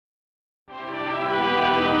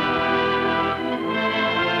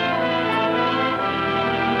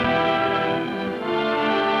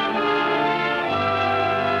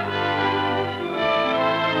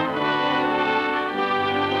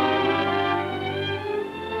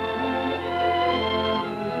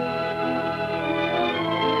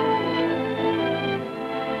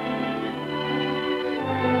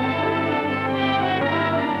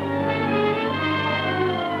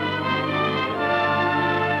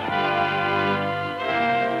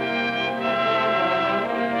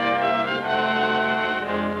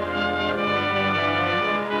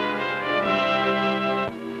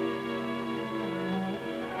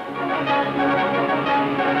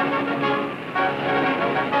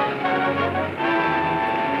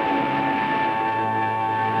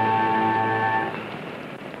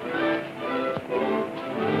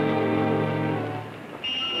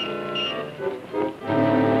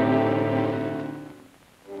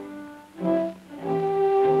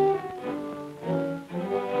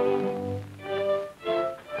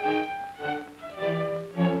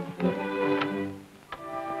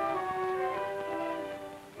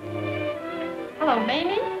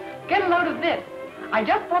Get a load of this. I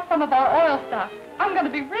just bought some of our oil stock. I'm going to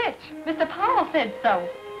be rich. Mr. Powell said so.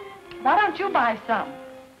 Why don't you buy some?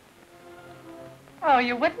 Oh,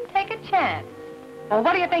 you wouldn't take a chance. Well,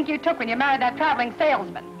 what do you think you took when you married that traveling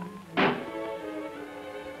salesman?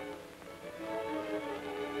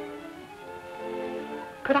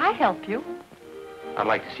 Could I help you? I'd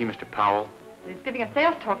like to see Mr. Powell. He's giving a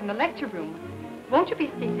sales talk in the lecture room. Won't you be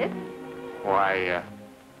seated? Why,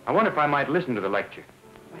 I wonder if I might listen to the lecture.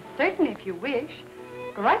 Well, certainly, if you wish.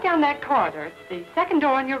 Go right down that corridor. It's the second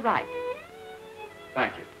door on your right.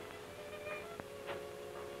 Thank you.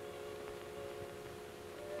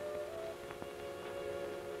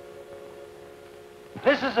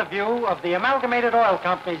 This is a view of the Amalgamated Oil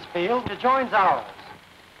Company's field that joins ours.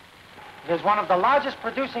 It is one of the largest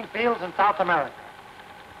producing fields in South America.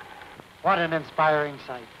 What an inspiring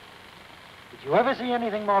sight. Did you ever see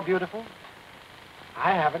anything more beautiful?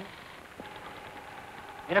 I haven't.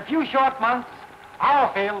 In a few short months,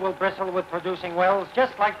 our field will bristle with producing wells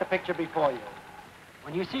just like the picture before you.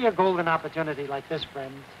 When you see a golden opportunity like this,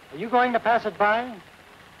 friends, are you going to pass it by?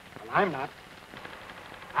 Well, I'm not.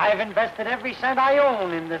 I've invested every cent I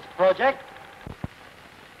own in this project.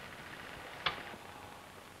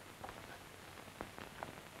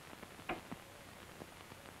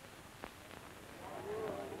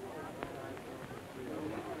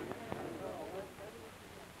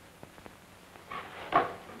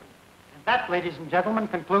 That, ladies and gentlemen,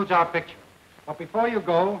 concludes our picture. But before you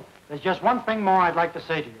go, there's just one thing more I'd like to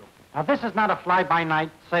say to you. Now, this is not a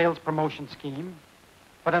fly-by-night sales promotion scheme,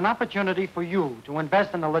 but an opportunity for you to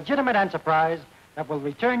invest in a legitimate enterprise that will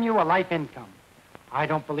return you a life income. I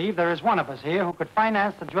don't believe there is one of us here who could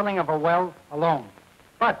finance the drilling of a well alone.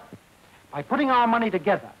 But by putting our money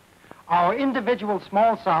together, our individual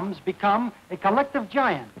small sums become a collective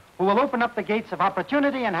giant who will open up the gates of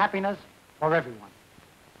opportunity and happiness for everyone.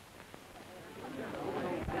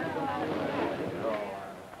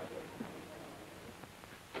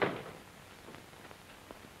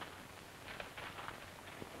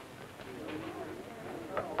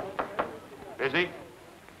 Busy?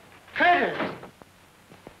 Curtis!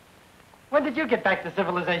 When did you get back to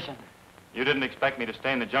civilization? You didn't expect me to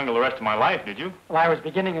stay in the jungle the rest of my life, did you? Well, I was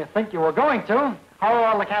beginning to think you were going to. How are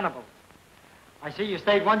all the cannibals? I see you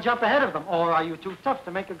stayed one jump ahead of them, or are you too tough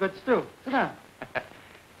to make a good stew? Sit down.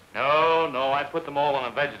 No, I put them all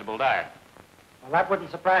on a vegetable diet. Well, that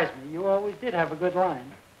wouldn't surprise me. You always did have a good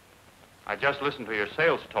line. I just listened to your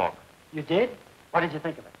sales talk. You did? What did you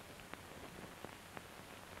think of it?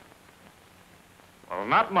 Well,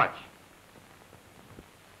 not much.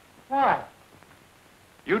 Why?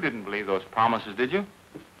 You didn't believe those promises, did you?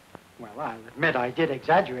 Well, I'll admit I did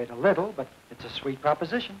exaggerate a little, but it's a sweet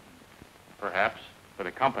proposition. Perhaps, for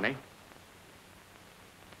the company.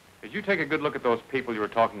 Did you take a good look at those people you were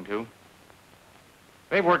talking to?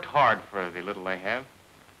 They've worked hard for the little they have.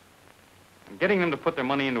 And getting them to put their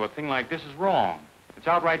money into a thing like this is wrong. It's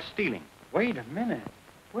outright stealing. Wait a minute.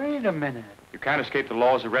 Wait a minute. You can't escape the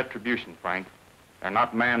laws of retribution, Frank. They're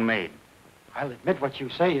not man-made. I'll admit what you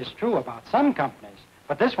say is true about some companies,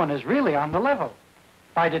 but this one is really on the level.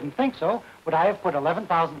 If I didn't think so, would I have put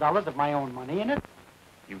 $11,000 of my own money in it?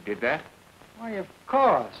 You did that? Why, of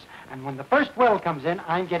course. And when the first well comes in,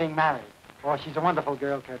 I'm getting married. Oh, she's a wonderful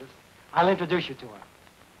girl, Curtis. I'll introduce you to her.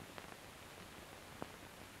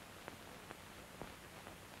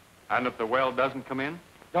 And if the well doesn't come in?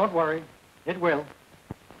 Don't worry. It will.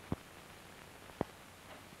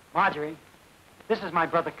 Marjorie, this is my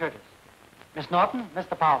brother Curtis. Miss Norton,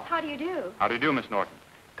 Mr. Powell. How do you do? How do you do, Miss Norton?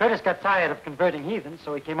 Curtis got tired of converting heathens,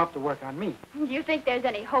 so he came up to work on me. Do you think there's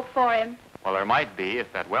any hope for him? Well, there might be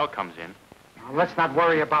if that well comes in. Now, let's not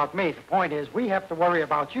worry about me. The point is, we have to worry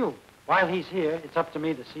about you. While he's here, it's up to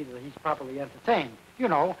me to see that he's properly entertained. You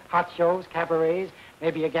know, hot shows, cabarets,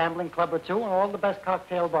 maybe a gambling club or two, and all the best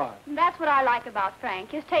cocktail bars. That's what I like about Frank.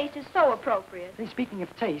 His taste is so appropriate. Hey, speaking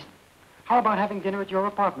of taste, how about having dinner at your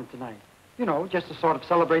apartment tonight? You know, just to sort of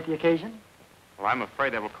celebrate the occasion. Well, I'm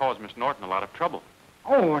afraid that will cause Miss Norton a lot of trouble.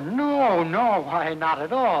 Oh, no, why, not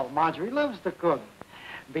at all. Marjorie loves to cook.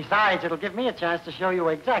 Besides, it'll give me a chance to show you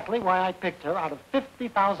exactly why I picked her out of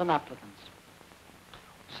 50,000 applicants.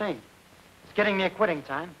 Say, it's getting near quitting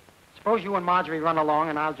time. Suppose you and Marjorie run along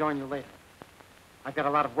and I'll join you later. I've got a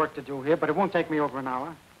lot of work to do here, but it won't take me over an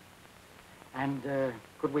hour. And,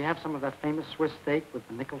 could we have some of that famous Swiss steak with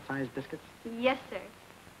the nickel-sized biscuits? Yes, sir.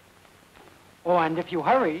 Oh, and if you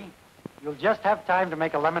hurry, you'll just have time to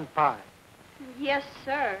make a lemon pie. Yes,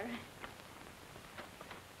 sir.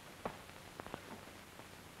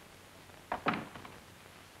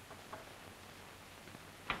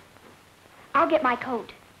 I'll get my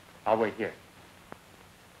coat. I'll wait here.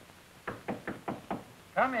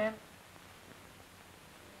 Come in.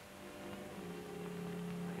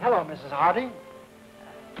 Hello, Mrs. Harding.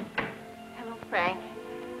 Hello, Frank.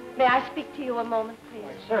 May I speak to you a moment, please?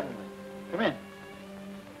 Why, certainly. Come in.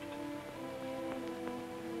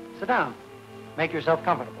 Sit down. Make yourself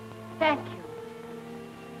comfortable. Thank you.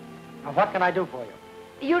 Now, what can I do for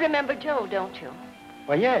you? You remember Joe, don't you?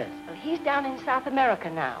 Well, yes. Well, he's down in South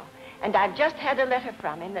America now, and I've just had a letter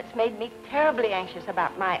from him that's made me terribly anxious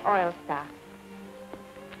about my oil stock.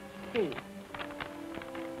 See.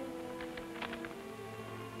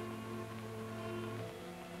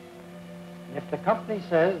 If the company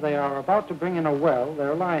says they are about to bring in a well,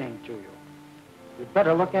 they're lying to you. You'd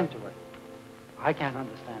better look into it. I can't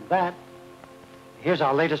understand that. Here's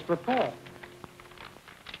our latest report.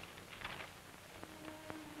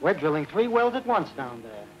 We're drilling 3 wells at once down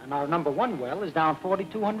there, and our number 1 well is down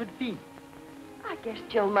 4,200 feet. I guess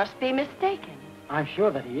Joe must be mistaken. I'm sure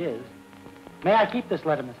that he is. May I keep this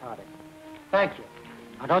letter, Miss Harding? Thank you.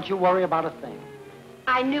 Now, don't you worry about a thing.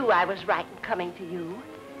 I knew I was right in coming to you.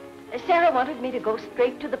 Sarah wanted me to go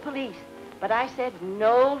straight to the police, but I said,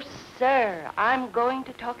 no, sir. I'm going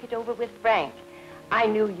to talk it over with Frank. I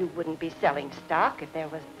knew you wouldn't be selling stock if there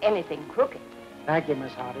was anything crooked. Thank you,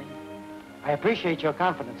 Miss Harding. I appreciate your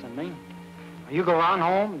confidence in me. Now, you go on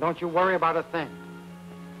home, don't you worry about a thing.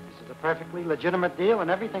 This is a perfectly legitimate deal,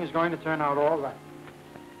 and everything's going to turn out all right.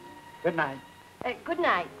 Good night. Good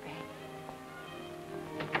night, Frank.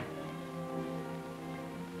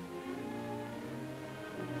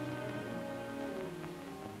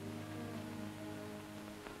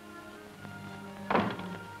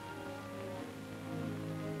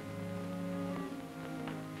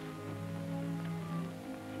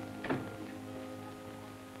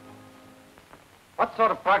 What sort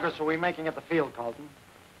of progress are we making at the field, Carlton?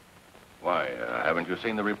 Why, haven't you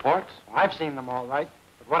seen the reports? I've seen them all right.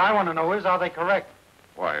 But what I want to know is, are they correct?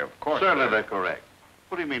 Why, of course. Certainly they're correct.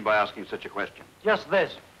 What do you mean by asking such a question? Just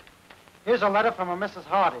this. Here's a letter from a Mrs.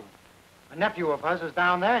 Harding. A nephew of hers is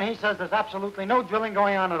down there, and he says there's absolutely no drilling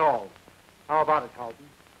going on at all. How about it, Carlton?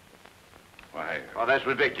 Why, Oh, that's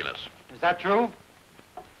ridiculous. Is that true?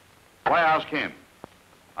 Why ask him?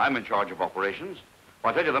 I'm in charge of operations.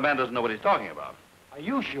 Well, I tell you, the man doesn't know what he's talking about. Are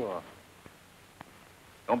you sure?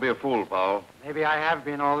 Don't be a fool, Powell. Maybe I have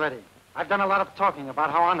been already. I've done a lot of talking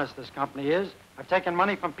about how honest this company is. I've taken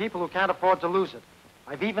money from people who can't afford to lose it.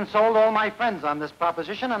 I've even sold all my friends on this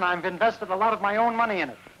proposition, and I've invested a lot of my own money in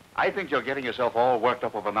it. I think you're getting yourself all worked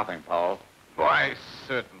up over nothing, Powell. why,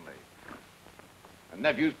 certainly. The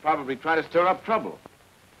nephew's probably trying to stir up trouble.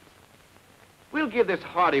 We'll give this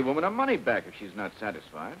Hardy woman her money back if she's not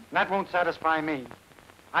satisfied. That won't satisfy me.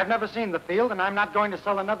 I've never seen the field, and I'm not going to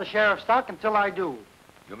sell another share of stock until I do.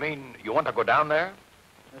 You mean you want to go down there?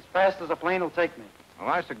 As fast as a plane will take me. Well,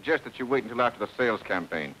 I suggest that you wait until after the sales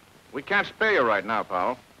campaign. We can't spare you right now,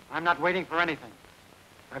 Powell. I'm not waiting for anything.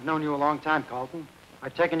 I've known you a long time, Carlton.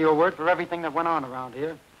 I've taken your word for everything that went on around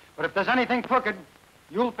here. But if there's anything crooked,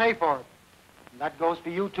 you'll pay for it. And that goes for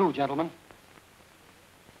you, too, gentlemen.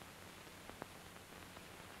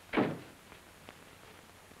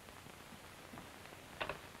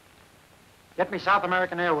 Get me South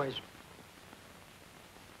American Airways.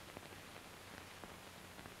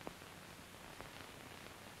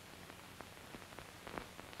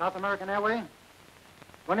 South American Airway?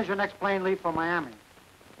 When is your next plane leave for Miami?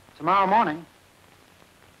 Tomorrow morning.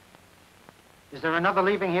 Is there another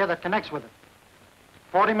leaving here that connects with it?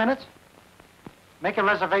 40 minutes? Make a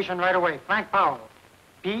reservation right away. Frank Powell.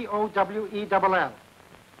 P-O-W-E-L-L.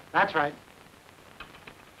 That's right.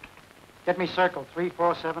 Get me Circle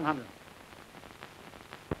 34700.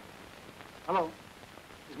 Hello.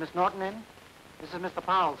 Is Miss Norton in? This is Mr.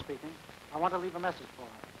 Powell speaking. I want to leave a message for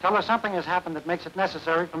her. Tell her something has happened that makes it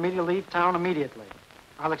necessary for me to leave town immediately.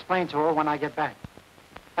 I'll explain to her when I get back.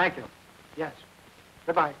 Thank you. Yes.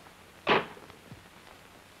 Goodbye.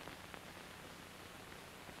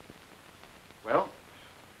 Well,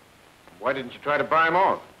 why didn't you try to buy him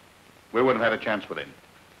off? We wouldn't have had a chance with him.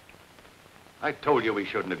 I told you we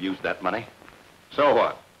shouldn't have used that money. So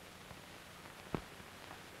what?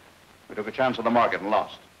 We took a chance on the market and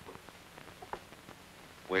lost.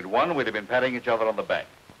 If we'd won, we'd have been patting each other on the back.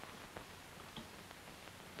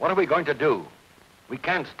 What are we going to do? We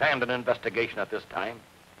can't stand an investigation at this time.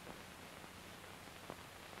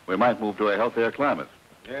 We might move to a healthier climate.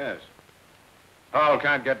 Yes. Powell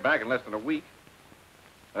can't get back in less than a week.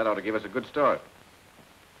 That ought to give us a good start.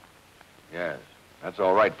 Yes, that's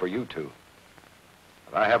all right for you two.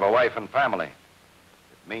 But I have a wife and family.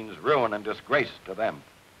 It means ruin and disgrace to them.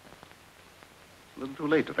 A little too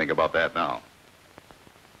late to think about that now.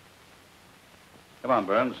 Come on,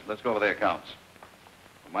 Burns. Let's go over the accounts.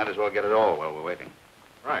 Might as well get it all while we're waiting.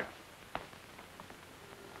 Right.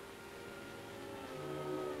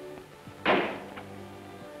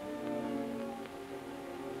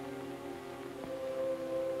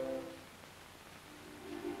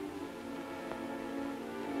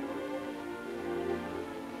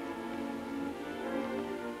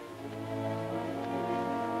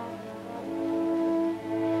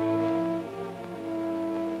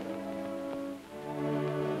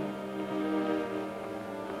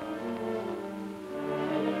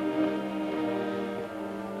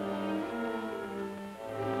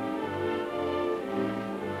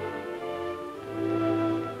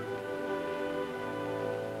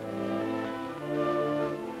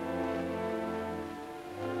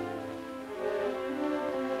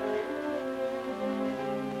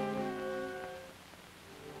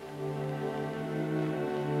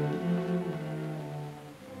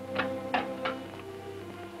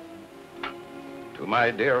 To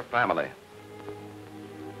my dear family,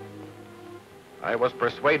 I was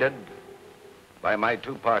persuaded by my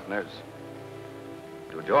two partners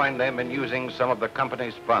to join them in using some of the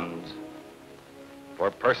company's funds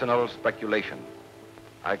for personal speculation.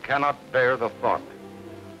 I cannot bear the thought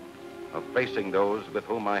of facing those with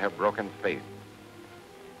whom I have broken faith,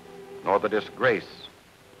 nor the disgrace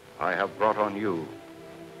I have brought on you,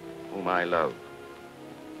 whom I love.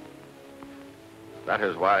 That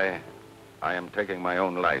is why I am taking my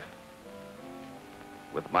own life.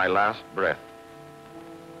 With my last breath,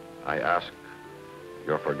 I ask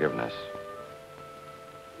your forgiveness.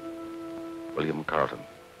 William Carlton.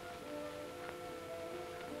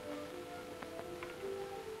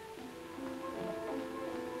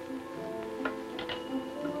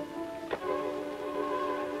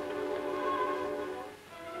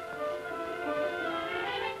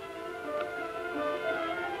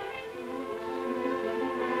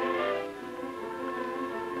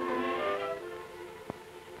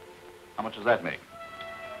 How much does that make?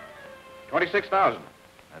 26,000.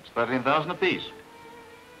 That's 13,000 apiece.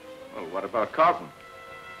 Well, what about Carlton?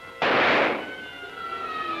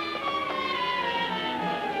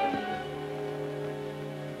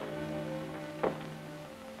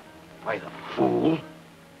 Why, the fool.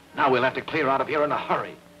 Now we'll have to clear out of here in a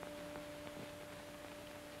hurry.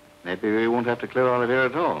 Maybe we won't have to clear out of here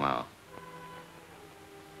at all now.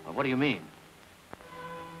 Well, what do you mean?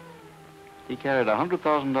 He carried a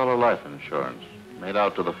 $100,000 life insurance made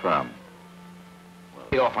out to the firm. Well,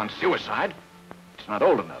 be off on suicide. It's not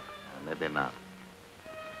old enough. Maybe not.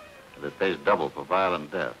 But it pays double for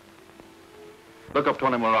violent death. Look up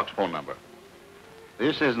Tony Marock's phone number.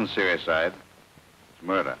 This isn't suicide. It's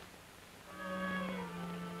murder.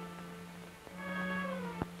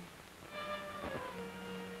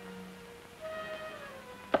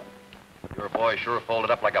 Your boy sure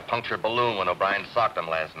folded up like a punctured balloon when O'Brien socked him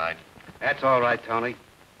last night. That's all right, Tony.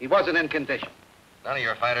 He wasn't in condition. None of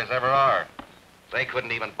your fighters ever are. They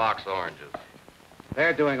couldn't even box oranges.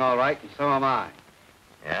 They're doing all right, and so am I.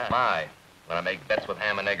 Yeah, my. When I make bets with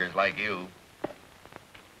ham and eggers like you.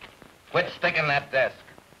 Quit sticking that desk.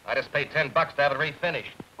 I just paid $10 to have it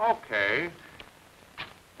refinished. Okay.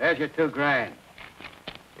 There's your $2,000.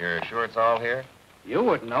 You're sure it's all here? You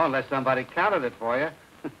wouldn't know unless somebody counted it for you.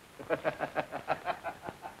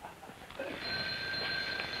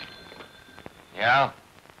 Yeah?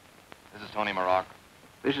 This is Tony Marock.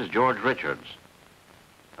 This is George Richards.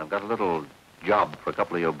 I've got a little job for a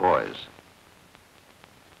couple of your boys.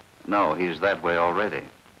 No, he's that way already.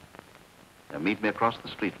 Meet me across the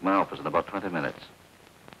street from my office in about 20 minutes.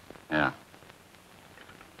 Yeah.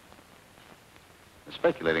 The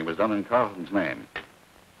speculating was done in Carlton's name.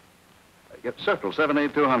 Get Circle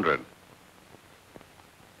 78200.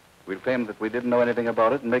 We'll claim that we didn't know anything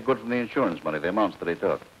about it and make good from the insurance money, the amounts that he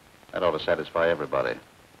took. That ought to satisfy everybody.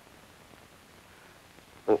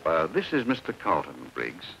 Oh, this is Mr. Carlton,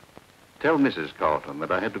 Briggs. Tell Mrs. Carlton that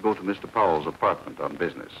I had to go to Mr. Powell's apartment on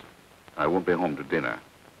business. I won't be home to dinner.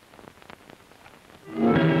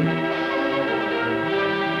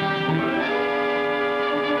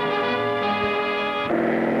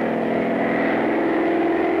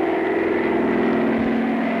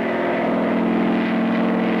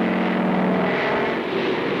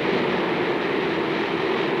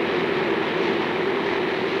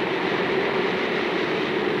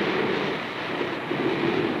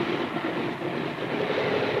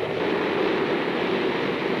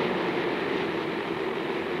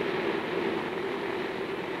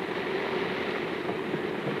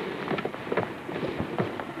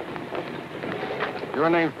 Your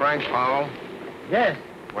name Frank Powell? Yes.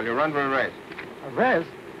 Well, you're under arrest. Arrest?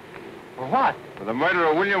 For what? For the murder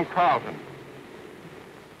of William Carlton.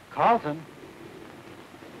 Carlton?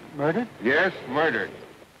 Murdered? Yes, murdered.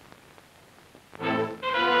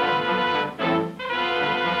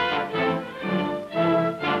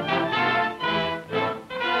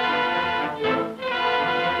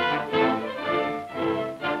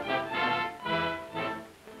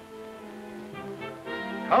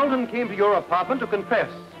 Carlton came to your apartment to confess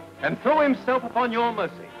and throw himself upon your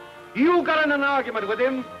mercy. You got in an argument with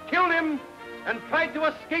him, killed him, and tried to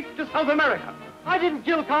escape to South America. I didn't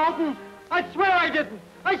kill Carlton. I swear I didn't.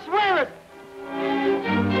 I swear it.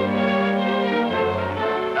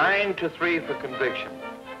 9-3 for conviction.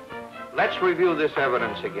 Let's review this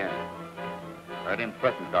evidence again. I didn't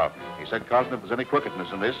threaten Carlton. He said, Carlton, if there's any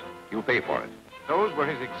crookedness in this, you'll pay for it. Those were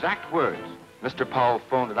his exact words. Mr. Powell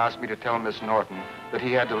phoned and asked me to tell Miss Norton that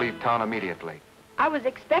he had to leave town immediately. I was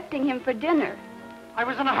expecting him for dinner. I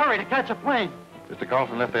was in a hurry to catch a plane. Mr.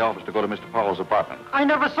 Carlton left the office to go to Mr. Powell's apartment. I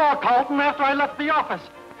never saw Carlton after I left the office.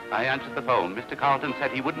 I answered the phone. Mr. Carlton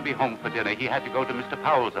said he wouldn't be home for dinner. He had to go to Mr.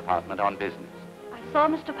 Powell's apartment on business. I saw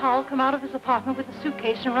Mr. Powell come out of his apartment with a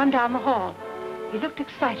suitcase and run down the hall. He looked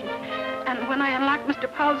excited. And when I unlocked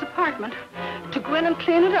Mr. Powell's apartment to go in and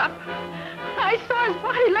clean it up, I saw his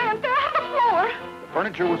body laying there on the floor. The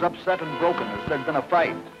furniture was upset and broken as there'd been a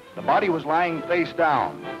fight. The body was lying face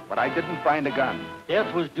down, but I didn't find a gun.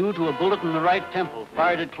 Death was due to a bullet in the right temple,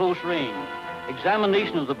 fired at close range.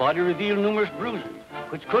 Examination of the body revealed numerous bruises,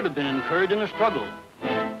 which could have been incurred in a struggle.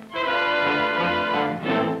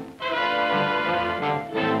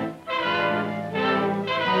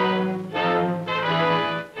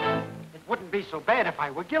 It wouldn't be so bad if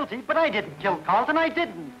I were guilty, but I didn't kill Carlton. I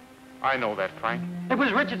didn't. I know that, Frank. It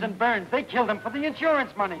was Richards and Burns. They killed him for the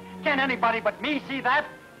insurance money. Can anybody but me see that?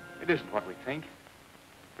 It isn't what we think.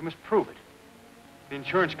 We must prove it. The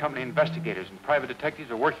insurance company investigators and private detectives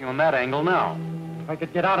are working on that angle now. If I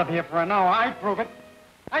could get out of here for an hour, I'd prove it.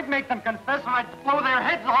 I'd make them confess or I'd blow their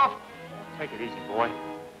heads off. Take it easy, boy.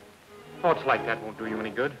 Thoughts like that won't do you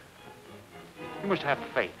any good. You must have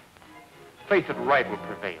faith. Faith that right will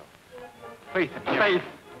prevail. Faith in him. Faith?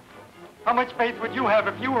 How much faith would you have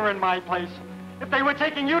if you were in my place? If they were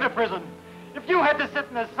taking you to prison? If you had to sit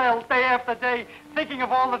in a cell day after day thinking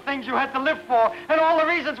of all the things you had to live for and all the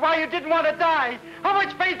reasons why you didn't want to die, how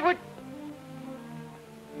much faith would...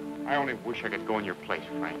 I only wish I could go in your place,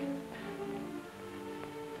 Frank.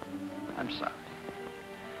 I'm sorry.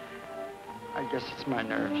 I guess it's my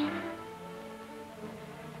nerves.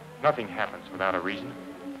 Nothing happens without a reason.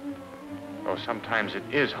 Though sometimes it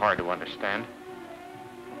is hard to understand.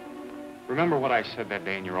 Remember what I said that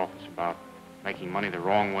day in your office about making money the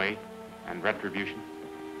wrong way and retribution?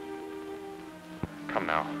 Come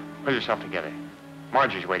now, pull yourself together.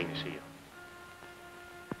 Margie's waiting to see you.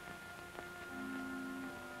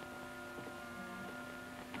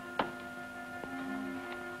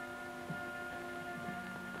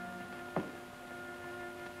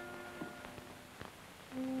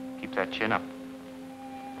 Keep that chin up.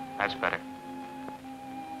 That's better.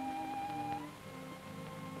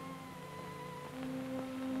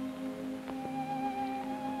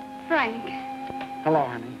 Frank. Hello,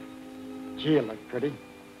 honey. Gee, you look pretty.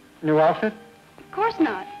 New outfit? Of course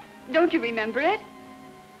not. Don't you remember it?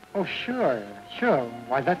 Oh, sure.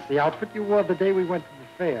 Why, that's the outfit you wore the day we went to the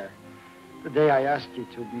fair. The day I asked you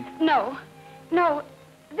to be... No.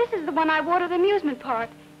 This is the one I wore to the amusement park.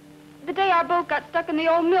 The day our boat got stuck in the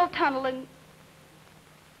old mill tunnel and...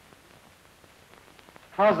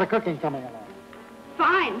 How's the cooking coming along?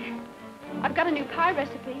 Fine. I've got a new pie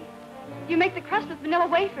recipe. You make the crust with vanilla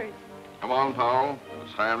wafers. Come on, Powell.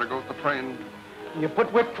 It's time to go to the train. You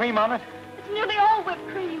put whipped cream on it? It's nearly all whipped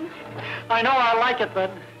cream. I know I like it,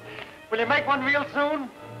 then. Will you make one real soon?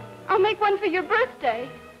 I'll make one for your birthday.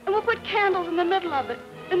 And we'll put candles in the middle of it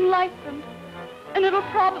and light them. And it'll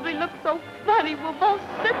probably look so funny. We'll both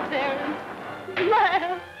sit there and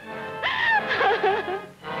laugh.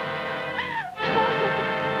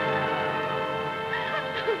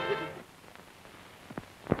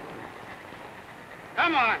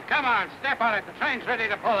 Come on, step on it. The train's ready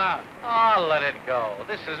to pull out. Oh, let it go.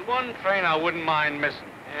 This is one train I wouldn't mind missing.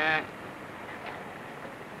 Yeah.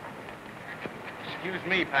 Excuse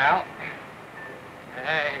me, pal.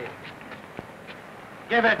 Hey,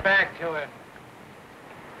 give it back to him.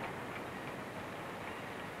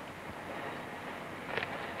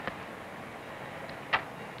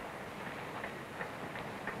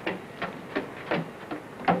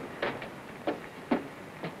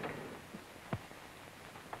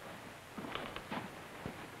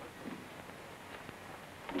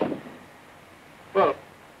 Well,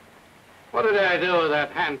 what did I do with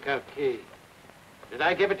that handcuff key? Did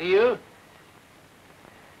I give it to you?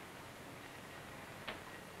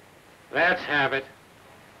 Let's have it.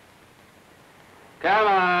 Come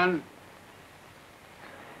on.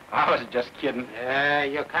 I was just kidding.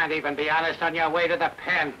 You can't even be honest on your way to the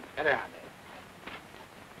pen. Get around there.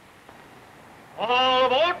 All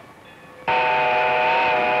aboard!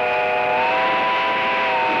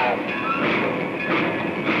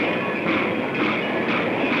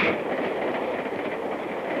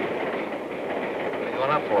 What are you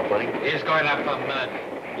going up for, buddy? He's going up for mud.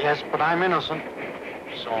 Yes, but I'm innocent.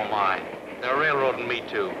 So am I. They're railroading me,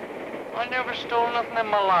 too. I never stole nothing in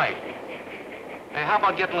my life. Hey, how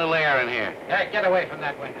about getting a little air in here? Hey, get away from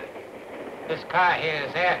that window. This car here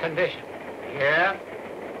is air conditioned. Yeah?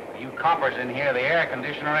 You coppers in here, the air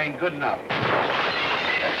conditioner ain't good enough.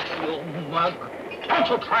 You mug. Don't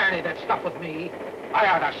you try any of that stuff with me. I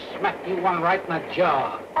ought to smack you one right in the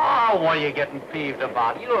jaw. Oh, what are you getting peeved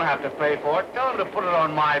about? You don't have to pay for it. Tell them to put it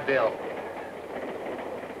on my bill.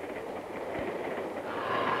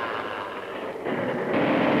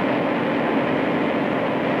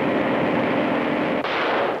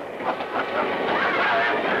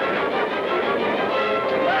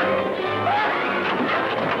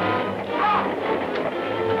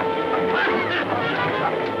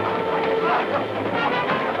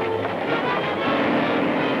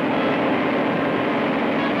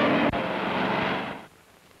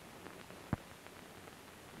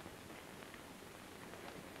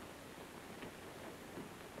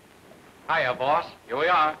 Hiya, boss. Here we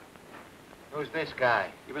are. Who's this guy?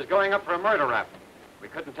 He was going up for a murder rap. We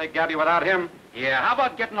couldn't take Gabby without him. Yeah, how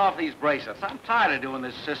about getting off these bracelets? I'm tired of doing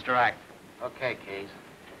this sister act. Okay, Keys.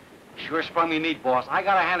 Sure sprung me neat, boss. I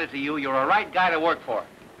gotta hand it to you. You're a right guy to work for.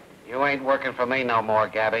 You ain't working for me no more,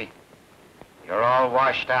 Gabby. You're all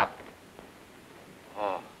washed up.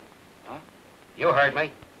 Oh. Huh? You heard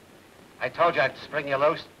me. I told you I'd spring you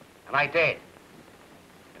loose, and I did.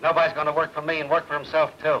 And nobody's gonna work for me and work for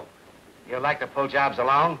himself, too. You like to pull jobs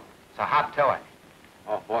alone, so hop to it.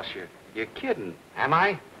 Oh, boss, you're kidding. Am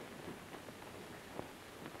I?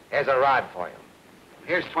 Here's a rod for you.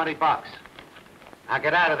 Here's $20. Now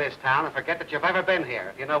get out of this town and forget that you've ever been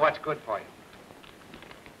here, if you know what's good for you.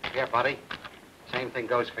 Here, buddy. Same thing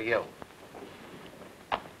goes for you.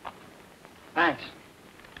 Thanks.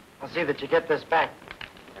 I'll see that you get this back.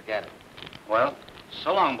 Forget it. Well,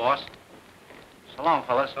 so long, boss. So long,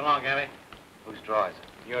 fellas. So long, Gabby. Whose draw is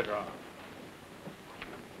it? Your draw.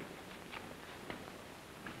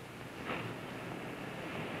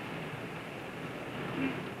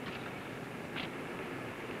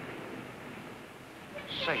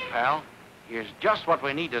 Say, pal, here's just what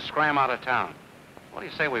we need to scram out of town. What do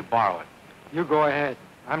you say we borrow it? You go ahead.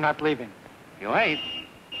 I'm not leaving. You ain't?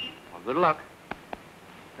 Well, good luck.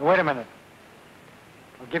 Now, wait a minute.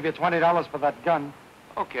 I'll give you $20 for that gun.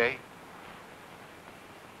 Okay.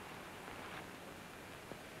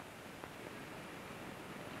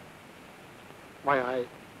 Why,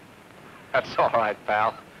 That's all right,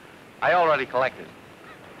 pal. I already collected.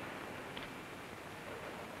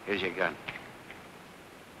 Here's your gun.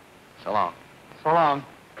 So long. So long.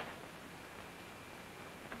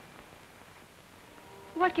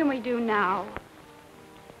 What can we do now?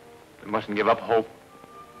 We mustn't give up hope.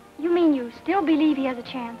 You mean you still believe he has a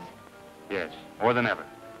chance? Yes, more than ever.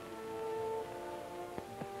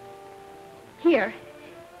 Here.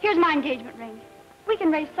 Here's my engagement ring. We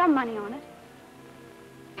can raise some money on it.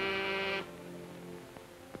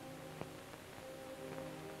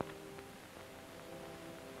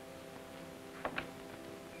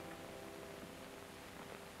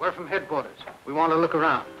 We're from headquarters. We want to look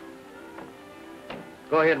around.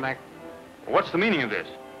 Go ahead, Mac. Well, what's the meaning of this?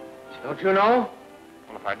 Don't you know?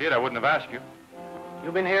 Well, if I did, I wouldn't have asked you.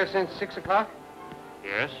 You've been here since 6 o'clock?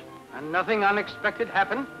 Yes? And nothing unexpected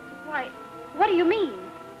happened? Why, what do you mean?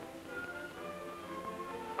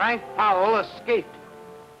 Frank Powell escaped.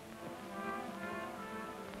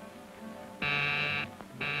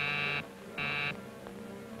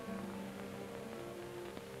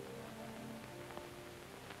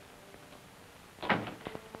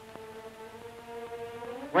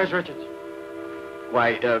 Where's Richards?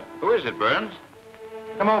 Why, who is it, Burns?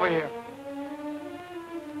 Come over here.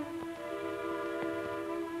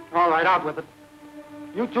 All right, out with it.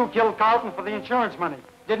 You two killed Carlton for the insurance money,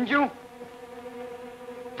 didn't you?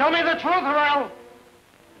 Tell me the truth, or I'll...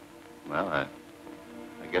 Well, I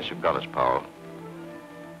guess you've got us, Powell.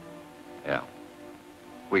 Yeah.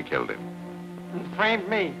 We killed him. And framed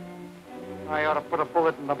me. I ought to put a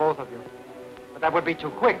bullet in the both of you. But that would be too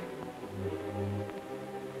quick.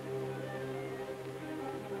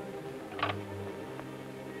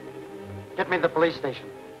 Get me to the police station.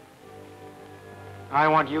 I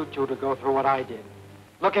want you two to go through what I did.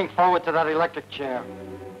 Looking forward to that electric chair.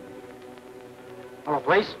 Hello,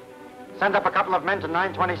 police? Send up a couple of men to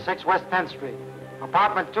 926 West 10th Street.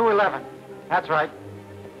 Apartment 211. That's right.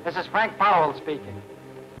 This is Frank Powell speaking.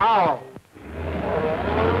 Powell.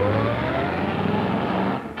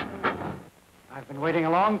 I've been waiting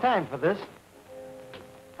a long time for this.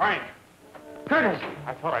 Frank! Curtis!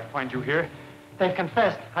 I thought I'd find you here. They've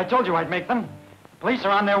confessed. I told you I'd make them. Police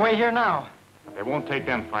are on their way here now. They won't take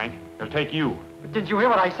them, Frank. They'll take you. But did you hear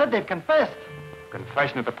what I said? They've confessed.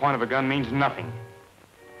 Confession at the point of a gun means nothing.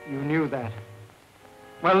 You knew that.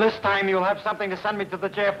 Well, this time you'll have something to send me to the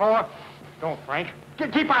jail for. Don't, Frank.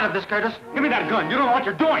 Keep out of this, Curtis. Give me that gun. You don't know what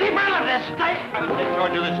you're doing. Keep out of this. They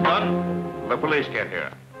showed you this gun? The police get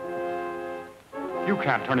here. You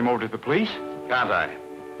can't turn him over to the police. Can't I?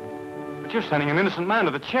 But you're sending an innocent man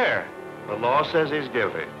to the chair. The law says he's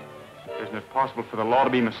guilty. Isn't it possible for the law to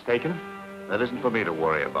be mistaken? That isn't for me to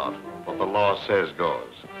worry about. What the law says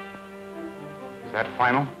goes. Is that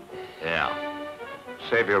final? Yeah.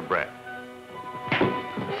 Save your breath.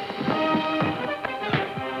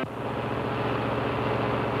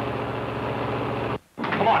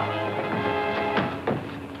 Come on.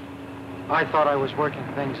 I thought I was working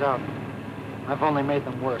things out. I've only made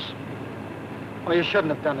them worse. Well, you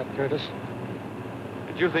shouldn't have done it, Curtis.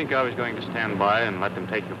 Did you think I was going to stand by and let them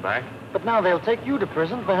take you back? But now they'll take you to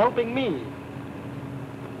prison for helping me.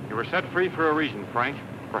 You were set free for a reason, Frank.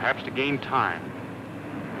 Perhaps to gain time.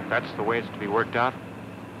 If that's the way it's to be worked out,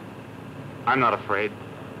 I'm not afraid.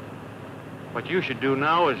 What you should do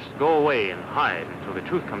now is go away and hide until the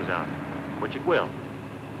truth comes out, which it will.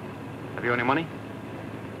 Have you any money?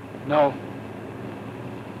 No.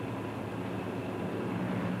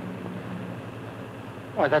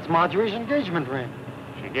 Why, that's Marjorie's engagement ring.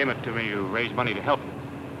 She gave it to me to raise money to help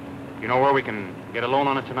you. You know where we can get a loan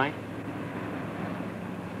on it tonight?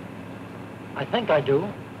 I think I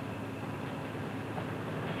do.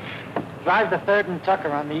 Drive the 3rd and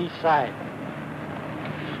Tucker on the east side.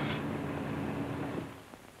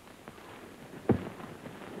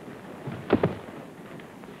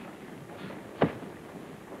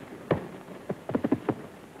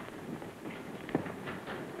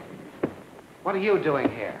 What are you doing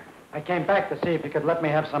here? I came back to see if you could let me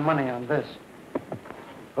have some money on this.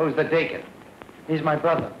 Who's the deacon? He's my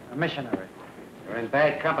brother, a missionary. You're in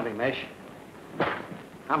bad company, Mish.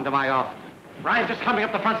 Come to my office. Ryan's just coming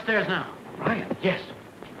up the front stairs now. Ryan? Yes.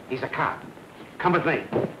 He's a cop. Come with me.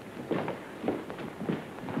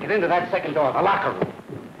 Get into that second door, the locker room.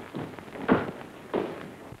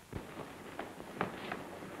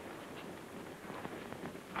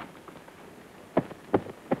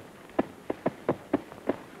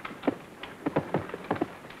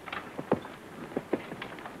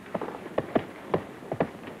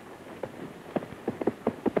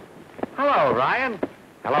 Hello, Ryan.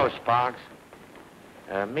 Hello, Sparks.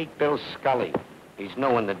 Meet Bill Scully. He's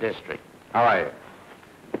new in the district. How are you?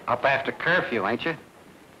 Up after curfew, ain't you?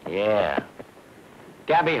 Yeah.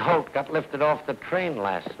 Gabby Holt got lifted off the train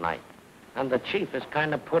last night. And the chief is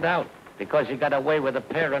kind of put out because he got away with a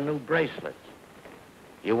pair of new bracelets.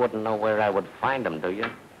 You wouldn't know where I would find them, do you?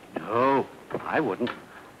 No, I wouldn't.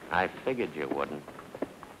 I figured you wouldn't.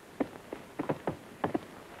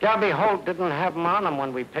 Gabby Holt didn't have them on him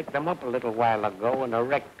when we picked them up a little while ago in a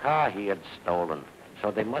wrecked car he had stolen. So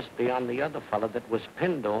they must be on the other fella that was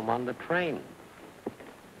pinned to him on the train.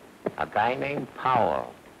 A guy named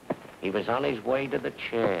Powell. He was on his way to the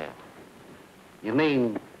chair. You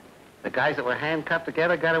mean the guys that were handcuffed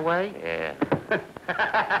together got away? Yeah.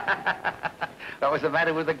 What was the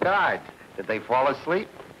matter with the guards? Did they fall asleep?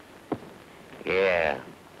 Yeah.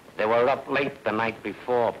 They were up late the night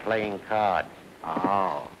before playing cards.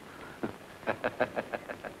 Oh.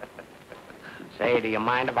 Say, do you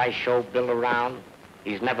mind if I show Bill around?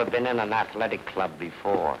 He's never been in an athletic club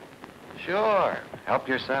before. Sure. Help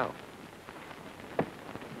yourself.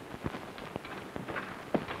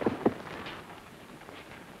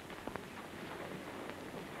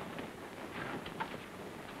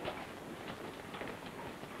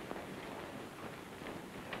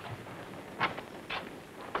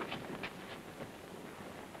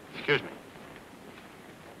 Excuse me.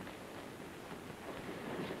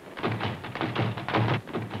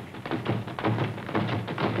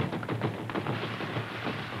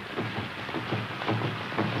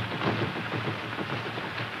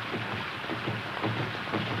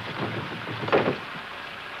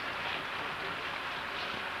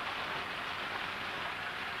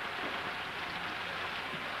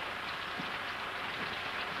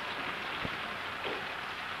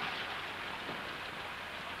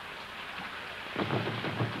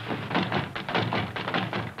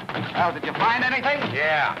 Well, did you find anything?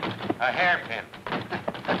 Yeah, a hairpin.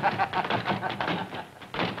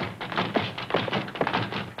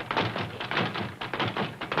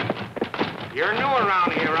 You're new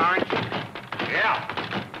around here, aren't you?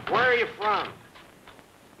 Yeah. Where are you from?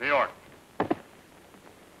 New York.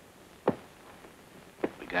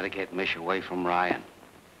 We gotta get Mish away from Ryan.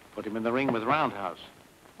 Put him in the ring with Roundhouse.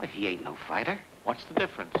 Well, he ain't no fighter. What's the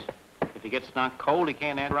difference? If he gets knocked cold, he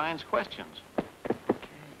can't answer Ryan's questions.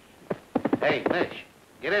 Hey, Mish,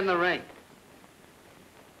 get in the ring.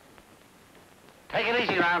 Take it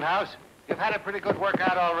easy, Roundhouse. You've had a pretty good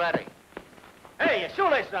workout already. Hey, your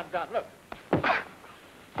shoelaces undone, look.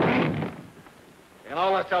 You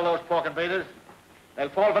know, let's tell those pork and beaters. They'll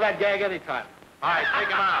fall for that gag any time. All right, take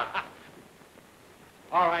him out.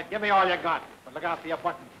 All right, give me all you got, but look out for your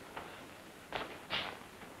buttons.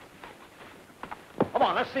 Come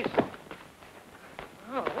on, let's see some.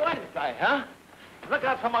 Oh, what is guy, huh? Look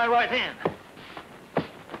out for my right hand.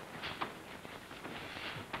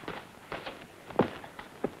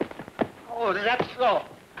 Oh, is that so?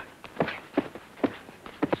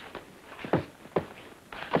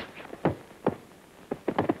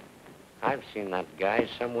 I've seen that guy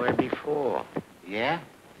somewhere before. Yeah?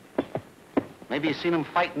 Maybe you've seen him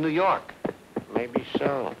fight in New York. Maybe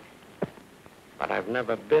so. But I've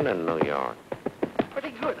never been in New York.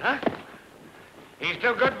 Pretty good, huh? He's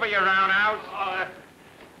too good for you, Roundhouse.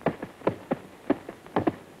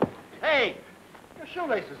 Hey, your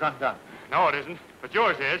shoelace is undone. No, it isn't, but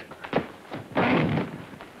yours is.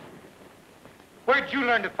 Where'd you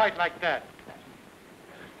learn to fight like that?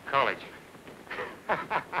 College.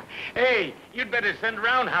 Hey, you'd better send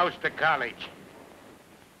Roundhouse to college.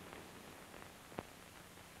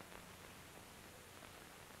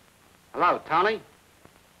 Hello, Tony.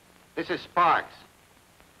 This is Sparks.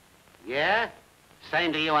 Yeah?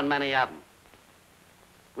 Same to you and many of them.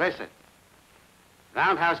 Listen,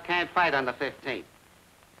 Roundhouse can't fight on the 15th.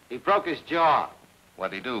 He broke his jaw.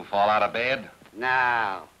 What'd he do, fall out of bed?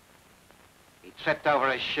 No. He tripped over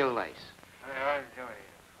his shoelace.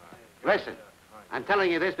 Listen, I'm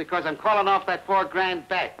telling you this because I'm calling off that $4,000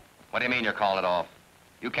 bet. What do you mean you're calling it off?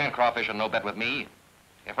 You can't crawfish on no bet with me.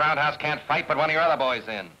 If Roundhouse can't fight, put one of your other boys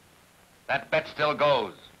in. That bet still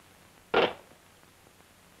goes.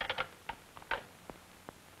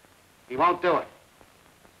 He won't do it.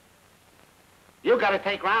 You got to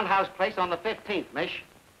take Roundhouse place on the 15th, Mish.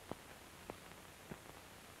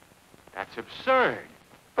 That's absurd.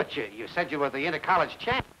 But you said you were the inter-college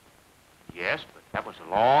champ. Yes, but that was a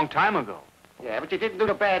long time ago. Yeah, but you didn't do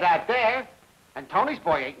the bad out there. And Tony's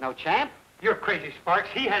boy ain't no champ. You're crazy, Sparks.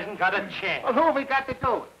 He hasn't got a chance. Well, who have we got to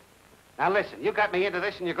do it? Now, listen, you got me into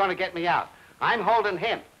this and you're going to get me out. I'm holding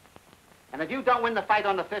him. And if you don't win the fight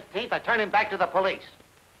on the 15th, I turn him back to the police.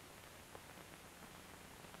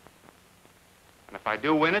 And if I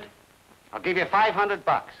do win it? I'll give you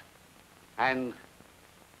 $500. And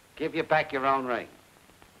give you back your own ring.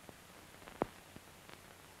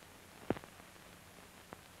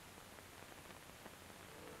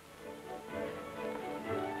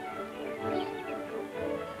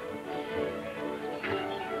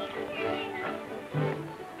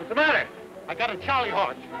 What's the matter? I got a Charlie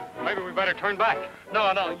horse. Maybe we better turn back.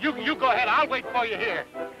 No, you go ahead. I'll wait for you here.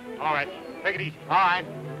 All right, take it easy. All right.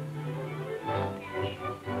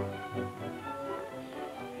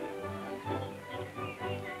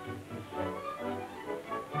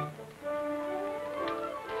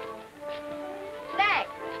 Thanks.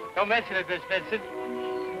 Don't mention it, Miss Vincent.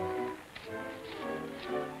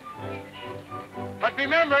 But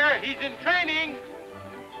remember, he's in training.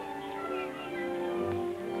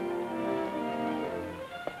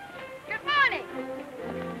 Good morning.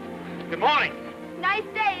 Good morning. Nice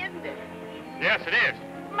day, isn't it? Yes, it is.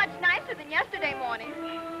 Much nicer than yesterday morning.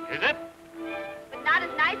 Is it? But not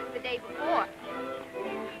as nice as the day before.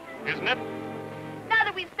 Isn't it? Now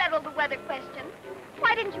that we've settled the weather question,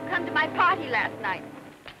 why didn't you come to my party last night?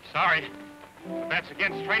 Sorry, but that's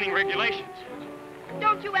against training regulations.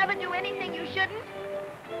 Don't you ever do anything you shouldn't?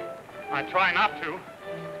 I try not to.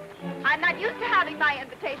 I'm not used to having my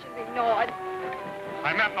invitations ignored.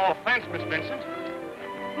 I meant no offense, Miss Vincent.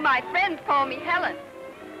 My friends call me Helen.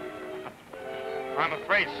 I'm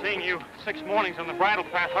afraid seeing you 6 mornings on the bridle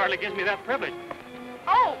path hardly gives me that privilege.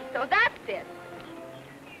 Oh, so that's it.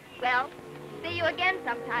 Well, see you again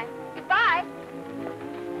sometime. Goodbye.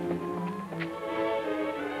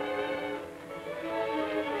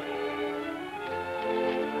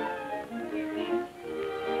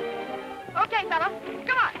 Okay, fella,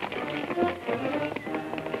 come on.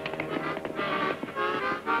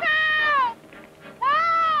 Help!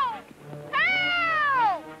 Whoa!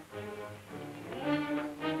 Help!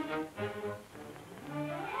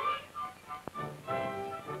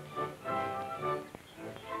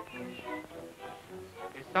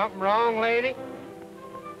 Is something wrong, lady?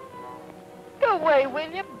 away,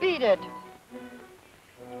 will you? Beat it.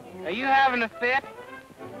 Are you having a fit?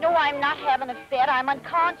 No, I'm not having a fit. I'm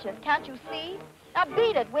unconscious. Can't you see? Now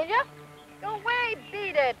beat it, will you? Go away,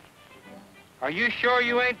 beat it. Are you sure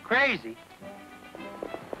you ain't crazy?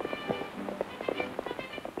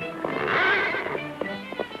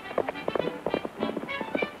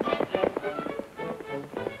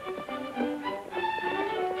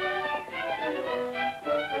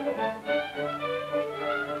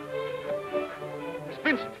 Miss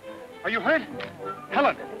Vincent, are you hurt?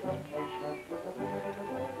 Helen!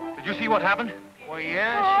 Did you see what happened? Well,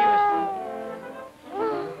 yeah,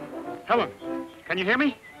 Helen, can you hear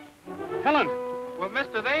me? Helen! Well,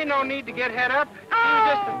 mister, there ain't no need to get head up. He was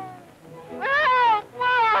just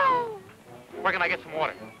Whoa! Where can I get some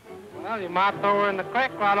water? Well, you might throw her in the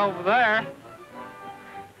creek right over there.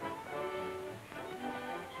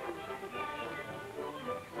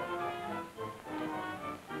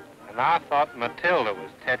 And I thought Matilda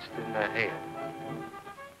was touched in the head.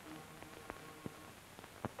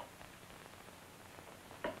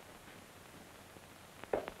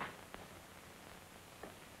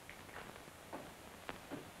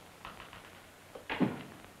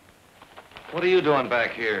 What are you doing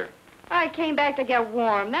back here? I came back to get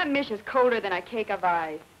warm. That mish is colder than a cake of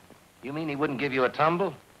ice. You mean he wouldn't give you a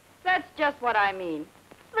tumble? That's just what I mean.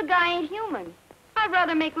 The guy ain't human. I'd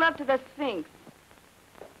rather make love to the Sphinx.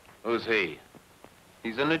 Who's he?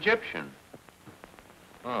 He's an Egyptian.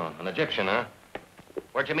 Oh, an Egyptian, huh?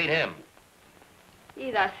 Where'd you meet him?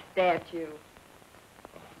 He's a statue.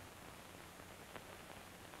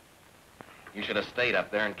 You should have stayed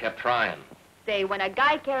up there and kept trying. Say, when a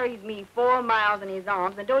guy carries me 4 miles in his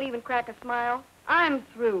arms and don't even crack a smile, I'm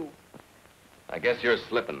through. I guess you're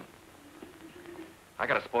slipping. I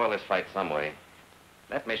gotta spoil this fight some way.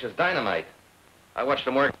 That mish is dynamite. I watched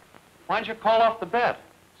him work. Why'd you call off the bet?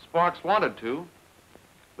 Sparks wanted to.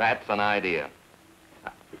 That's an idea.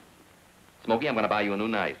 Smokey, I'm gonna buy you a new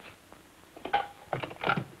knife.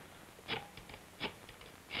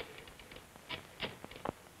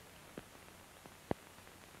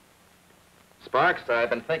 Sparks, I've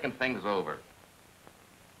been thinking things over.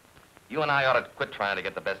 You and I ought to quit trying to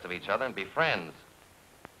get the best of each other and be friends.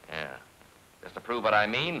 Yeah. Just to prove what I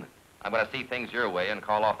mean, I'm going to see things your way and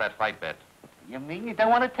call off that fight bet. You mean you don't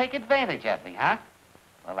want to take advantage of me, huh?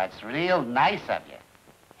 Well, that's real nice of you.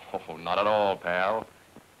 Oh, not at all, pal.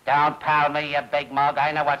 Don't pal me, you big mug.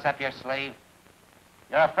 I know what's up your sleeve.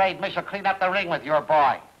 You're afraid Mish will clean up the ring with your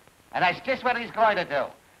boy. And that's just what he's going to do.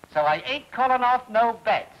 So I ain't calling off no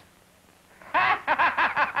bets.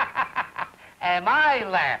 Am I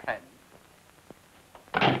laughing?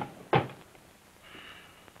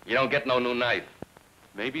 You don't get no new knife.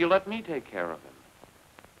 Maybe you let me take care of him.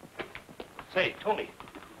 Say, Tony,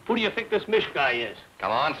 who do you think this Mish guy is?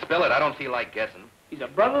 Come on, spill it. I don't feel like guessing. He's a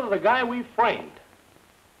brother of the guy we framed.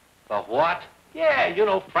 The what? Yeah, you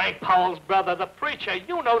know Frank Powell's brother, the preacher.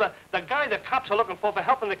 You know, the guy the cops are looking for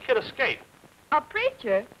helping the kid escape. A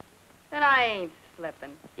preacher? Then I ain't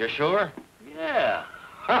slipping. You're sure? Yeah.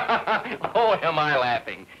 Oh, am I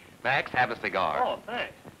laughing. Max, have a cigar. Oh,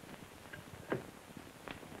 thanks.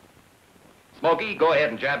 Smokey, go ahead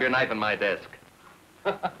and jab your knife in my desk.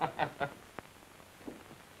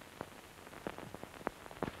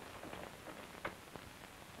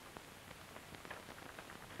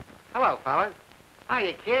 Hello, fellas.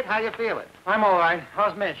 Hiya, kid. How you feeling? I'm all right.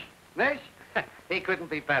 How's Mish? Mish? He couldn't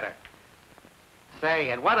be better.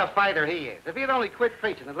 Say, and what a fighter he is. If he'd only quit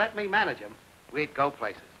preaching and let me manage him, we'd go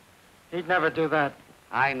places. He'd never do that.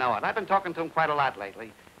 I know it. I've been talking to him quite a lot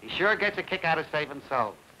lately. He sure gets a kick out of saving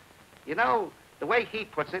souls. You know, the way he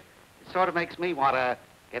puts it, it sort of makes me want to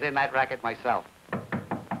get in that racket myself.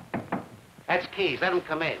 That's Keys. Let him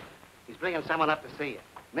come in. He's bringing someone up to see you.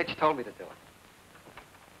 Mitch told me to do it.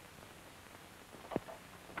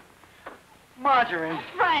 Marjorie.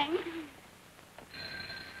 Frank.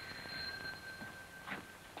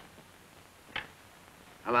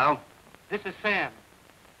 Hello? This is Sam.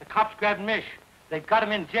 The cops grabbed Mish. They've got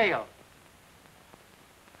him in jail.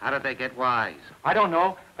 How did they get wise? I don't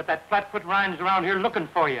know, but that flatfoot Ryan's around here looking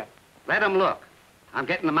for you. Let him look. I'm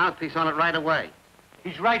getting the mouthpiece on it right away.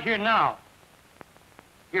 He's right here now.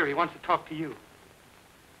 Here, he wants to talk to you.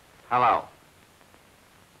 Hello.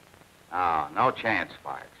 Oh, no chance,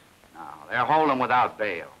 Sparks. No, they're holding without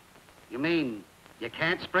bail. You mean you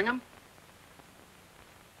can't spring him?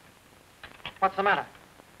 What's the matter?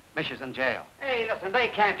 Mish is in jail. Hey, listen, they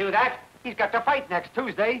can't do that. He's got to fight next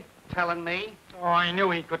Tuesday. Telling me? Oh, I knew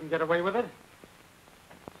he couldn't get away with it.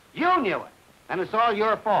 You knew it. And it's all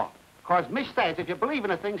your fault. Because Mish says if you believe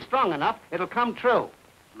in a thing strong enough, it'll come true.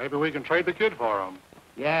 Maybe we can trade the kid for him.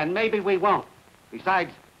 Yeah, and maybe we won't.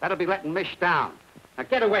 Besides, that'll be letting Mish down. Now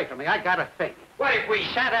get away from me. I gotta think. What if we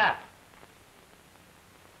shut up?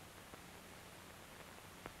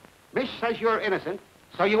 Mish says you're innocent,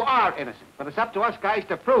 so you are innocent. But it's up to us guys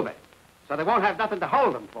to prove it. So they won't have nothing to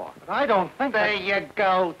hold them for. But I don't think There you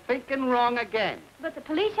go. Thinking wrong again. But the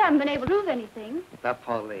police haven't been able to prove anything. The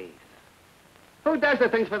police. Who does the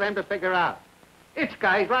things for them to figure out? It's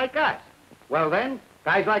guys like us. Well then,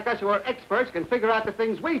 guys like us who are experts can figure out the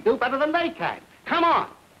things we do better than they can. Come on.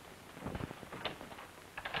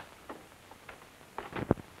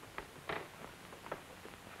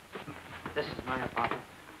 This is my apartment.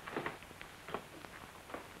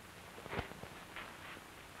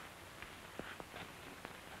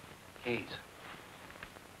 Keys.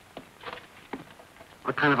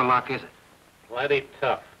 What kind of a lock is it? Plenty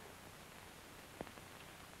tough.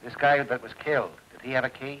 This guy that was killed, did he have a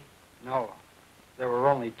key? No. There were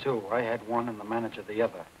only two. I had one and the manager the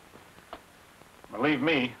other. Believe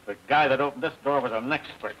me, the guy that opened this door was an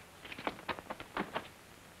expert.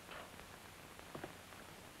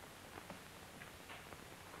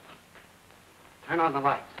 Turn on the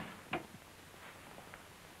lights.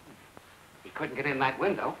 He couldn't get in that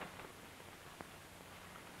window.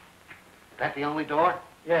 Is that the only door?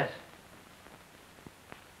 Yes.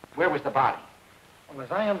 Where was the body? Well,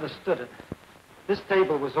 as I understood it, this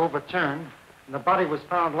table was overturned, and the body was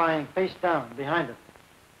found lying face down behind it.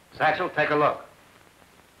 Satchel, take a look.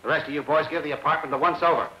 The rest of you boys give the apartment a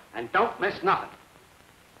once-over, and don't miss nothing.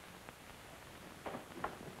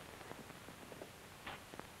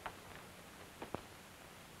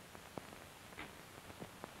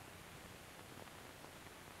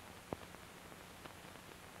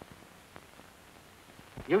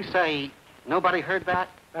 You say nobody heard that?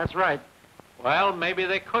 That's right. Well, maybe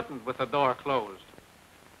they couldn't with the door closed.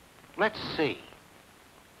 Let's see.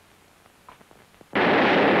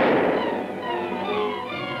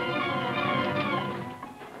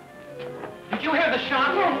 Did you hear the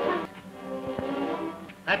shot? Yes.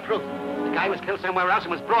 That proves it. The guy was killed somewhere else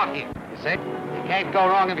and was brought here. You see? You can't go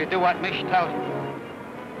wrong if you do what Mish tells you.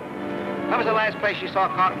 What was the last place you saw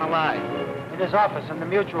Carlton alive? In his office in the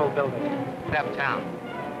Mutual building. Uptown.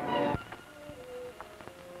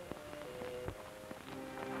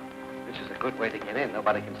 This is a good way to get in.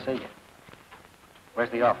 Nobody can see you. Where's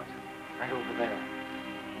the office? Right over there.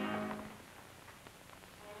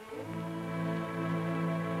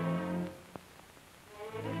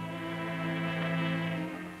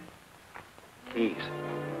 Keys.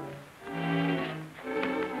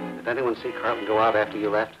 Did anyone see Carlton go out after you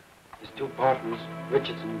left? His two partners,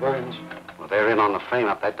 Richards and Burns. Well, they're in on the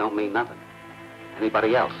frame-up. That don't mean nothing.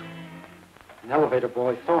 Anybody else? An elevator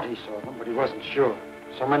boy thought he saw them, but he wasn't sure.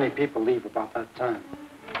 So many people leave about that time.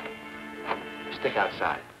 Stick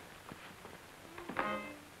outside.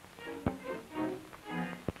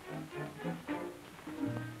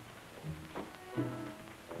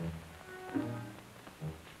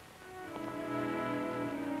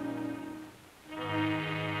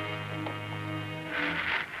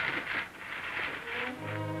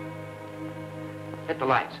 Hit the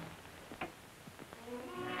lights.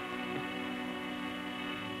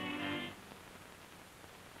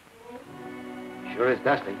 Sure is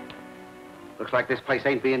dusty. Looks like this place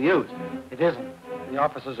ain't being used. It isn't. The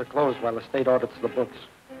offices are closed while the state audits the books.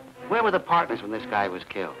 Where were the partners when this guy was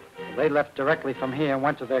killed? They left directly from here and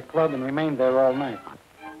went to their club and remained there all night.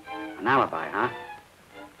 An alibi, huh?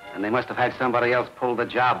 And they must have had somebody else pull the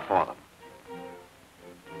job for them.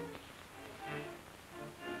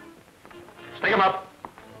 Stick him up.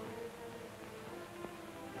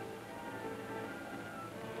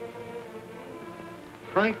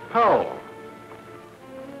 Frank Powell.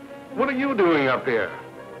 What are you doing up here?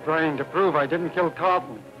 Trying to prove I didn't kill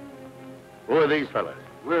Carlton. Who are these fellas?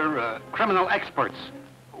 We're criminal experts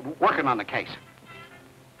working on the case.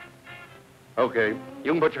 Okay,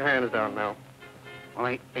 you can put your hands down now.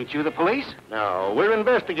 Well, ain't you the police? No, we're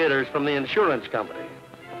investigators from the insurance company.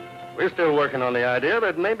 We're still working on the idea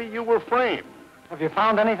that maybe you were framed. Have you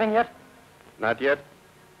found anything yet? Not yet.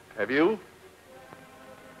 Have you?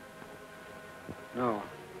 No.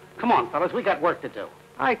 Come on, fellas, we got work to do.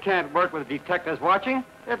 I can't work with detectives watching.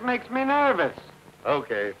 It makes me nervous.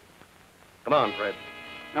 Okay. Come on, Fred.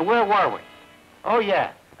 Now, where were we? Oh,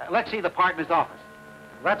 yeah. Let's see the partner's office.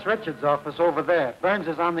 That's Richard's office over there. Burns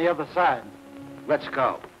is on the other side. Let's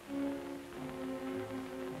go.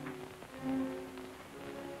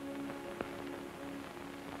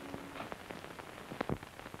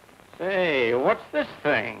 Say, what's this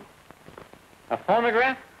thing? A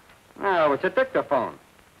phonograph? No, it's a dictaphone.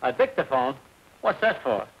 A dictaphone? What's that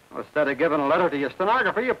for? Well, instead of giving a letter to your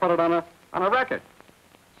stenographer, you put it on a record.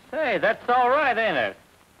 Say, that's all right, ain't it?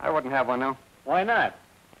 I wouldn't have one, no. Why not?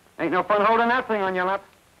 Ain't no fun holding that thing on your lap.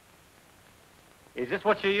 Is this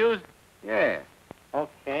what you use? Yeah.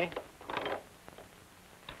 Okay.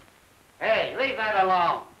 Hey, leave that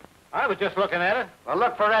alone. I was just looking at it. Well,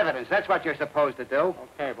 look for evidence. That's what you're supposed to do.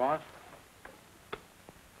 Okay, boss.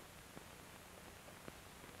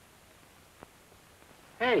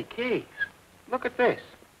 Hey, Keith, look at this.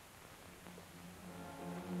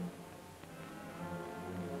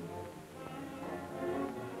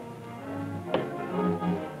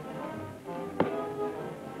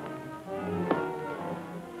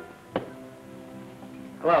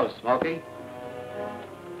 Hello, Smokey.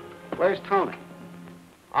 Where's Tony?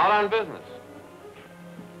 Out on business.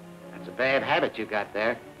 That's a bad habit you got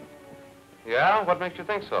there. Yeah? What makes you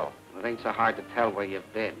think so? It ain't so hard to tell where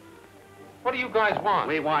you've been. What do you guys want?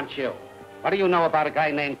 We want you. What do you know about a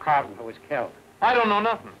guy named Carlton who was killed? I don't know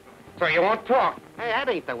nothing. So you won't talk? Hey, that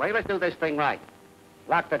ain't the way. Let's do this thing right.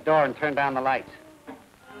 Lock the door and turn down the lights.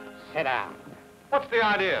 Sit down. What's the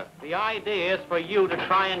idea? The idea is for you to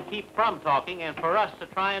try and keep from talking and for us to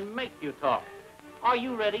try and make you talk. Are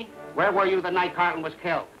you ready? Where were you the night Carlton was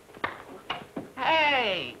killed?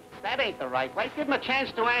 Hey, that ain't the right way. Give him a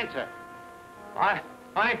chance to answer. I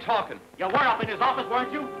ain't talking. You were up in his office,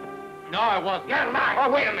 weren't you? No, I wasn't. You're lying.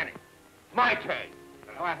 Oh, wait a minute. My turn.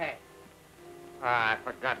 Go ahead. I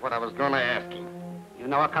forgot what I was going to ask him. You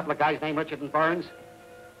know a couple of guys named Richard and Burns?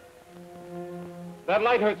 That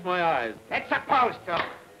light hurts my eyes. It's supposed to.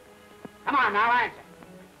 Come on, now, answer.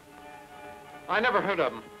 I never heard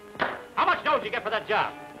of them. How much dough did you get for that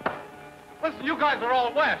job? Listen, you guys are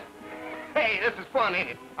all wet. Hey, this is fun, ain't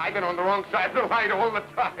it? I've been on the wrong side of the light all the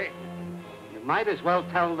time. You might as well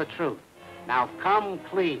tell the truth. Now, come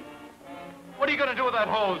clean. What are you going to do with that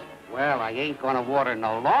hose? Well, I ain't going to water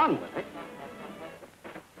no lawn with it.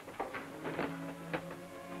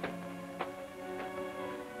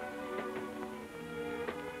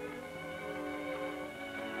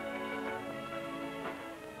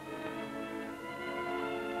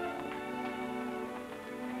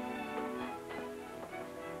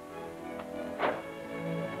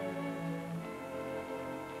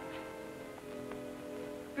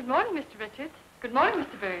 Good morning, Mr. Richards. Good morning,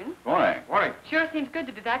 Mr. Burns. Morning. Morning. Sure seems good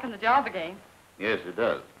to be back on the job again. Yes, it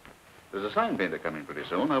does. There's a sign painter coming pretty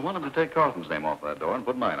soon. I want him to take Carlton's name off that door and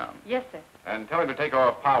put mine on. Yes, sir. And tell him to take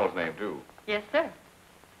off Powell's name, too. Yes, sir.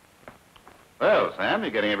 Well, Sam, you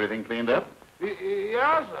getting everything cleaned up? Yes,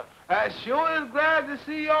 sir. I sure is glad to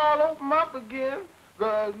see y'all open up again,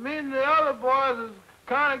 because me and the other boys is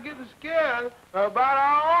kind of getting scared about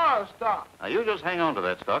our oil stock. Now, you just hang on to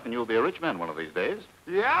that stock and you'll be a rich man one of these days.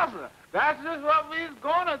 Yes, sir. That's just what we's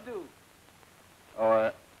gonna do.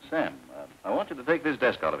 Oh, Sam, I want you to take this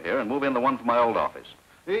desk out of here and move in the one from my old office.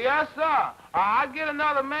 Yes, sir. I'll get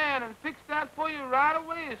another man and fix that for you right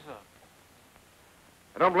away, sir.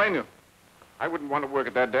 I don't blame you. I wouldn't want to work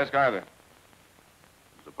at that desk either.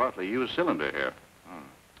 There's a partly used cylinder here.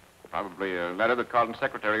 Probably a letter that Carlton's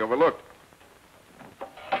secretary overlooked.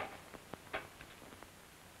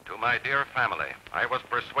 To my dear family, I was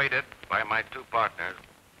persuaded by my two partners.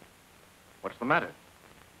 What's the matter?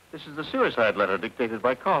 This is the suicide letter dictated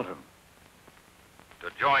by Carlton. To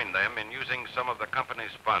join them in using some of the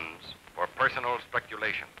company's funds for personal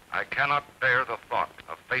speculation. I cannot bear the thought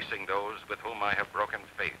of facing those with whom I have broken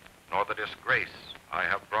faith, nor the disgrace I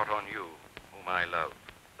have brought on you, whom I love.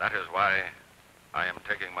 That is why I am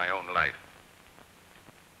taking my own life.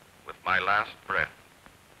 With my last breath,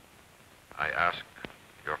 I ask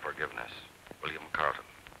your forgiveness, William Carlton.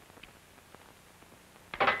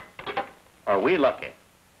 Are we lucky?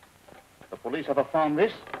 The police ever found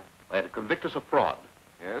this? They had to convict us of fraud.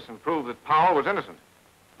 Yes, and prove that Powell was innocent.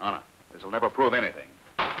 No, this will never prove anything.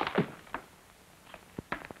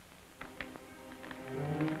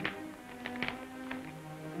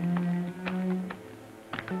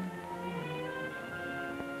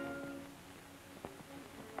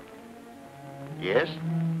 Yes?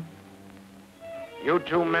 You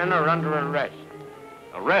two men are under arrest.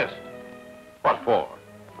 Arrest? What for?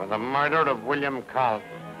 For the murder of William Carlton.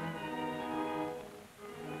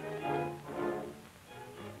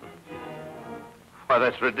 Why,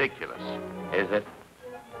 that's ridiculous. Is it?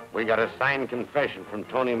 We got a signed confession from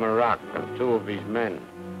Tony Maroc of two of his men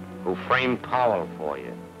who framed Powell for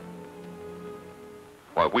you.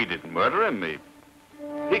 Why, we didn't murder him.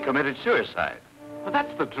 He committed suicide. Well,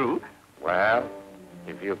 that's the truth. Well,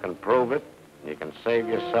 if you can prove it, you can save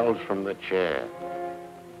yourselves from the chair.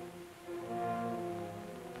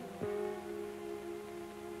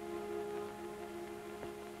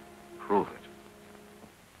 Prove it.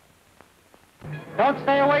 Don't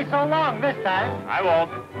stay away so long this time. I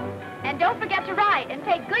won't. And don't forget to write and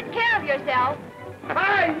take good care of yourself.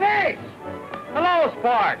 Hi, Nick! Hello,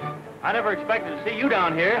 Spark. I never expected to see you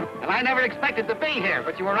down here. And I never expected to be here,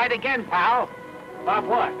 but you were right again, pal. About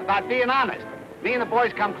what? About being honest. Me and the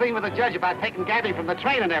boys come clean with the judge about taking Gabby from the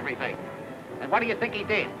train and everything. And what do you think he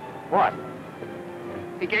did? What?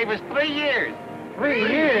 He gave us 3 years. 3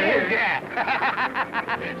 years? Yeah.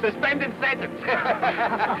 Suspended sentence.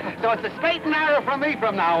 So it's a straight and narrow from me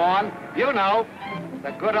from now on. You know,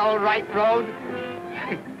 the good old right road.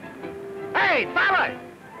 Hey, fella!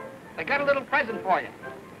 I got a little present for you.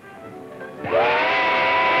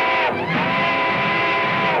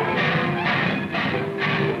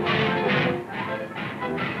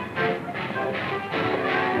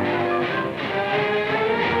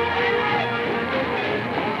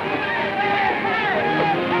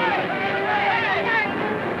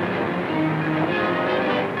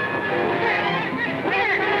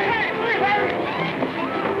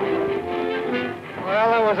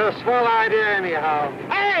 Well, it was a swell idea anyhow.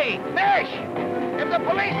 Hey, Fish! If the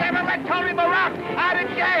police ever let Tony Barak out of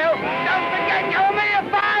jail, don't forget you owe me a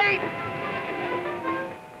fight!